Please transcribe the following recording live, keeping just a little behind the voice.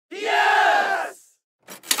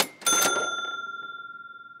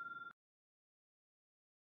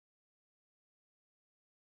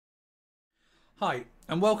Hi,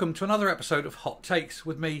 and welcome to another episode of Hot Takes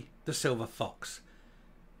with me, the Silver Fox.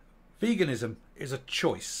 Veganism is a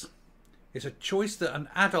choice. It's a choice that an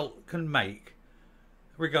adult can make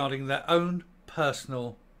regarding their own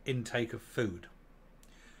personal intake of food.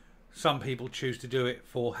 Some people choose to do it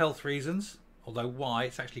for health reasons, although why,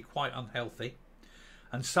 it's actually quite unhealthy.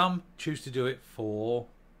 And some choose to do it for,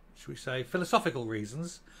 should we say, philosophical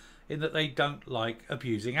reasons, in that they don't like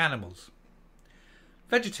abusing animals.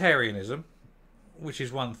 Vegetarianism, which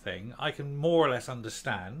is one thing, I can more or less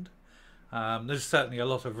understand. There's certainly a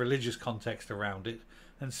lot of religious context around it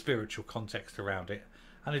and spiritual context around it,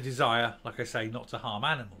 and a desire, like I say, not to harm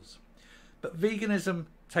animals. But veganism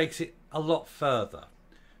takes it a lot further,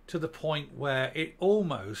 to the point where it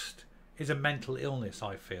almost is a mental illness,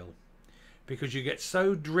 I feel, because you get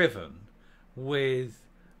so driven with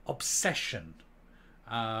obsession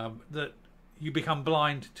that you become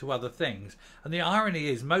blind to other things. And the irony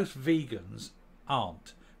is most vegans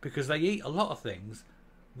aren't, because they eat a lot of things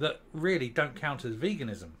that really don't count as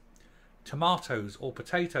veganism. Tomatoes or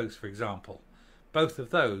potatoes, for example, both of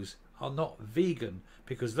those are not vegan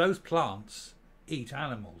because those plants eat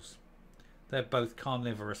animals. They're both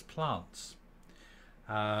carnivorous plants.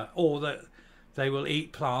 Or that they will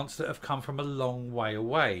eat plants that have come from a long way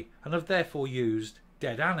away and have therefore used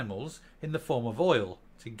dead animals in the form of oil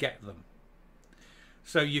to get them.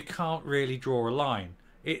 So you can't really draw a line.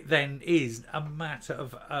 It then is a matter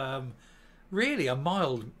of really a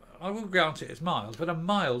mild, I will grant it as mild, but a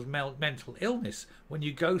mild mental illness when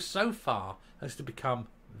you go so far as to become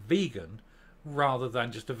vegan rather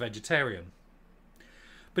than just a vegetarian.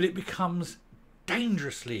 But it becomes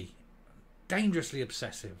dangerously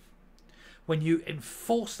obsessive when you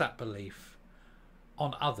enforce that belief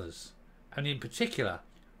on others, and in particular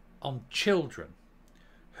on children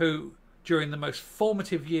who during the most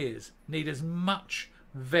formative years need as much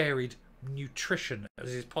varied nutrition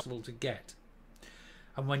as is possible to get.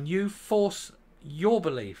 And when you force your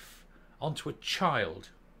belief onto a child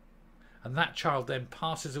and that child then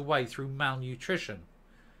passes away through malnutrition,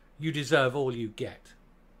 you deserve all you get.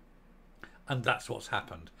 And that's what's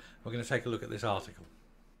happened. We're going to take a look at this article.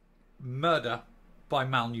 Murder by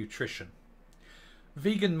malnutrition.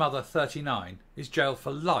 Vegan mother 39 is jailed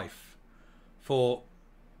for life for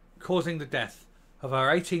causing the death of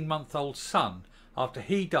her 18-month-old son after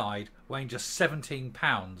he died weighing just 17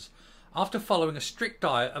 pounds after following a strict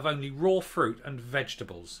diet of only raw fruit and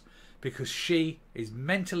vegetables because she is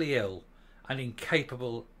mentally ill and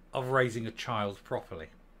incapable of raising a child properly.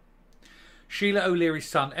 Sheila O'Leary's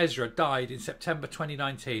son Ezra died in September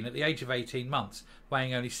 2019 at the age of 18 months,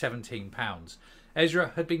 weighing only 17 pounds.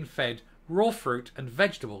 Ezra had been fed raw fruit and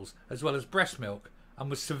vegetables as well as breast milk and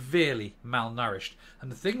was severely malnourished.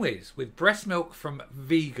 And the thing is, with breast milk from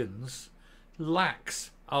vegans,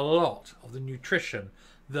 lacks a lot of the nutrition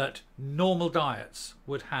that normal diets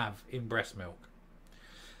would have in breast milk.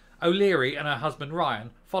 O'Leary and her husband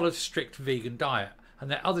Ryan followed a strict vegan diet,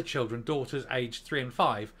 and their other children, daughters aged 3 and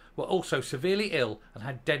 5, were also severely ill and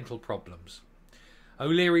had dental problems.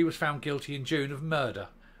 O'Leary was found guilty in June of murder,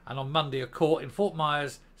 and on Monday a court in Fort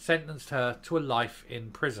Myers sentenced her to a life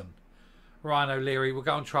in prison. Ryan O'Leary will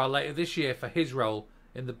go on trial later this year for his role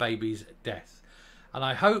in the baby's death. And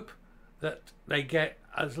I hope that they get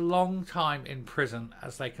as long time in prison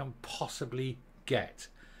as they can possibly get.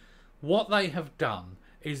 What they have done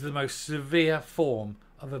is the most severe form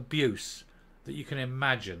of abuse that you can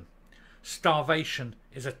imagine. Starvation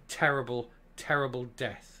is a terrible, terrible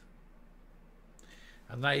death.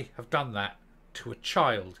 And they have done that to a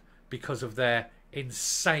child because of their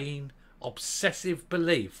insane, obsessive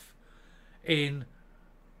belief in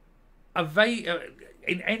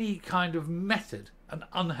any kind of method, an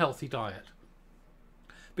unhealthy diet.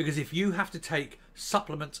 Because if you have to take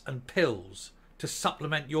supplements and pills to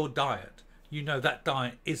supplement your diet, you know that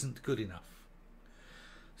diet isn't good enough.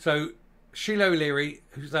 So Sheila O'Leary,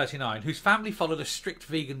 who's 39, whose family followed a strict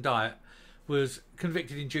vegan diet, was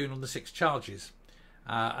convicted in June on the 6 charges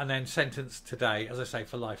and then sentenced today, as I say,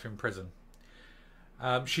 for life in prison.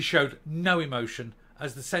 She showed no emotion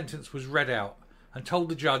as the sentence was read out and told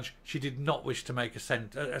the judge she did not wish to make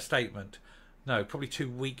a statement. No, probably too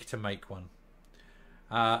weak to make one.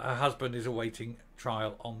 Her husband is awaiting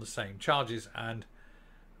trial on the same charges, and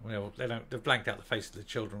they've blanked out the face of the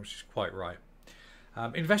children, which is quite right.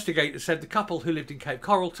 Investigators said the couple who lived in Cape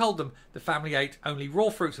Coral told them the family ate only raw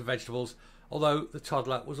fruits and vegetables, although the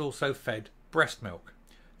toddler was also fed breast milk.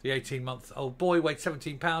 The 18-month-old boy weighed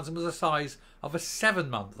 17 pounds and was the size of a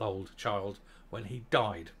 7-month-old child when he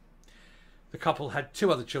died. The couple had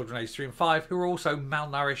 2 other children aged 3 and 5 who were also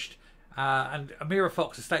malnourished, and Amira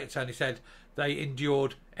Fox, the state attorney, said they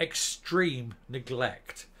endured extreme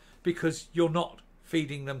neglect because you're not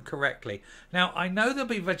feeding them correctly. Now, I know there'll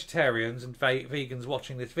be vegetarians and vegans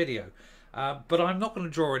watching this video, but I'm not going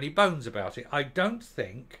to draw any bones about it. I don't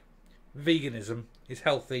think veganism is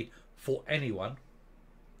healthy for anyone.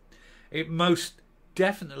 It most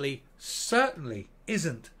definitely, certainly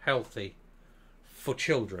isn't healthy for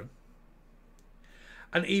children.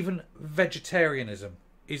 And even vegetarianism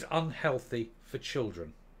is unhealthy for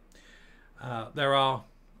children. There are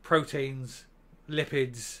proteins,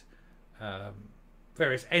 lipids,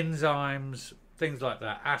 various enzymes, things like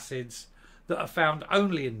that, acids, that are found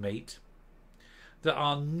only in meat, that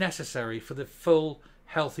are necessary for the full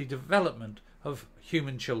healthy development of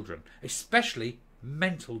human children, especially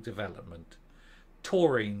mental development.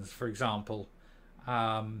 Taurines, for example,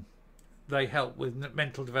 they help with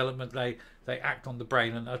mental development. They act on the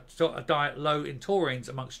brain, and a diet low in taurines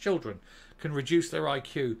amongst children can reduce their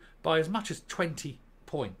IQ by as much as 20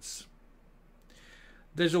 points.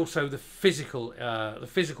 There's also the physical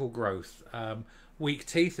growth, weak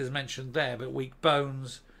teeth as mentioned there, but weak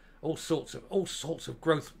bones, all sorts of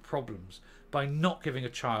growth problems by not giving a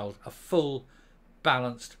child a full,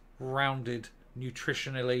 balanced, rounded,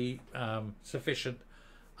 nutritionally sufficient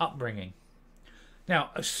upbringing.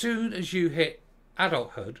 Now, as soon as you hit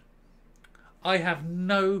adulthood, I have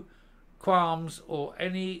no qualms or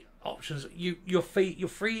any options. You're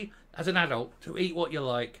free as an adult to eat what you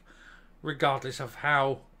like, regardless of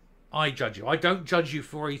how I judge you. I don't judge you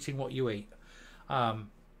for eating what you eat. I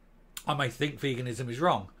may think veganism is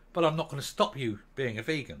wrong, but I'm not going to stop you being a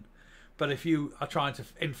vegan. But if you are trying to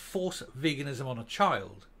enforce veganism on a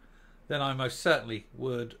child, then I most certainly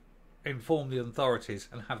would inform the authorities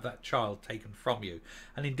and have that child taken from you.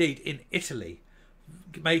 And indeed, in Italy,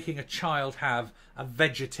 making a child have a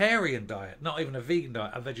vegetarian diet, not even a vegan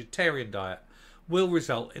diet, a vegetarian diet, will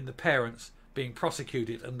result in the parents being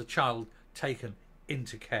prosecuted and the child taken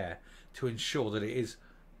into care to ensure that it is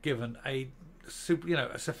given a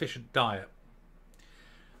sufficient diet.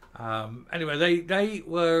 Anyway, they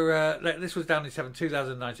were. This was down in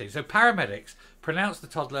 2019. So paramedics pronounced the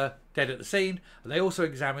toddler dead at the scene, and they also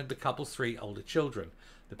examined the couple's 3 older children.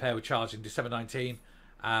 The pair were charged in December 19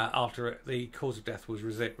 after the cause of death was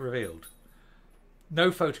revealed.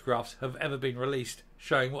 No photographs have ever been released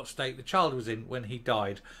showing what state the child was in when he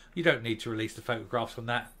died. You don't need to release the photographs from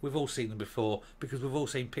that. We've all seen them before because we've all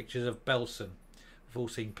seen pictures of Belsen. We've all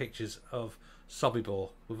seen pictures of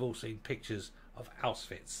Sobibor. We've all seen pictures of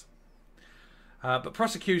Auschwitz. But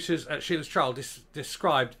prosecutors at Sheila's trial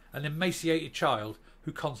described an emaciated child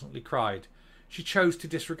who constantly cried. She chose to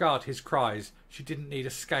disregard his cries. She didn't need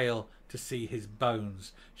a scale to see his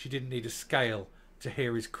bones. She didn't need a scale to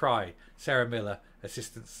hear his cry, Sarah Miller,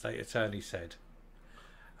 Assistant State Attorney, said.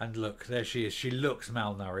 And look, there she is. She looks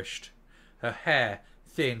malnourished. Her hair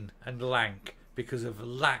thin and lank because of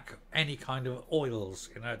lack of any kind of oils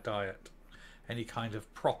in her diet, any kind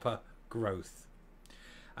of proper growth.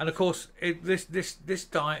 And of course, this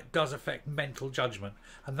diet does affect mental judgment,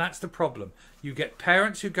 and that's the problem. You get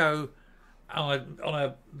parents who go on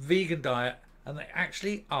a vegan diet, and they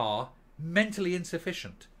actually are mentally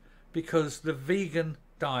insufficient because the vegan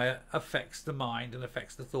diet affects the mind and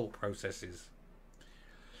affects the thought processes.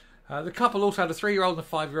 The couple also had a 3-year-old and a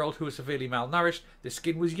 5-year-old who were severely malnourished. Their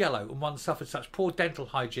skin was yellow, and one suffered such poor dental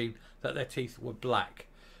hygiene that their teeth were black.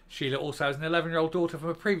 Sheila also has an 11-year-old daughter from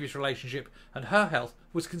a previous relationship, and her health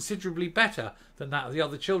was considerably better than that of the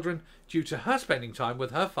other children due to her spending time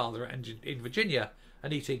with her father in Virginia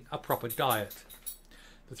and eating a proper diet.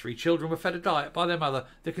 The 3 children were fed a diet by their mother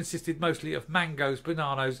that consisted mostly of mangoes,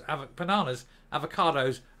 bananas,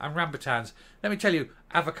 avocados and rambutans. Let me tell you,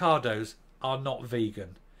 avocados are not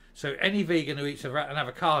vegan. So any vegan who eats an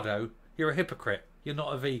avocado, you're a hypocrite. You're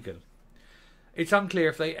not a vegan. It's unclear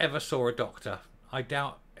if they ever saw a doctor. I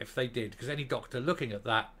doubt if they did, because any doctor looking at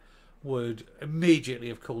that would immediately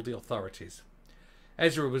have called the authorities.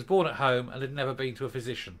 Ezra was born at home and had never been to a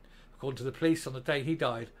physician. According to the police, on the day he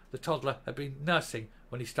died, the toddler had been nursing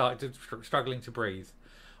when he started struggling to breathe.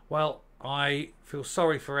 Well, I feel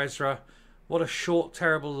sorry for Ezra. What a short,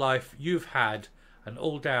 terrible life you've had, and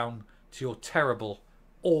all down to your terrible,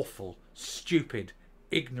 awful, stupid,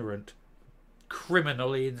 ignorant,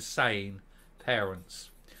 criminally insane parents.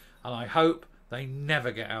 And I hope they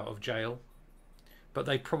never get out of jail, but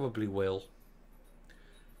they probably will.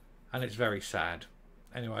 And it's very sad.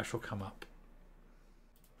 Anyway, I shall come up.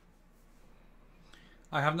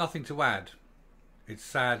 I have nothing to add. It's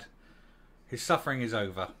sad. His suffering is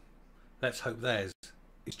over. Let's hope theirs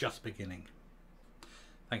is just beginning.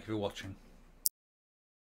 Thank you for watching.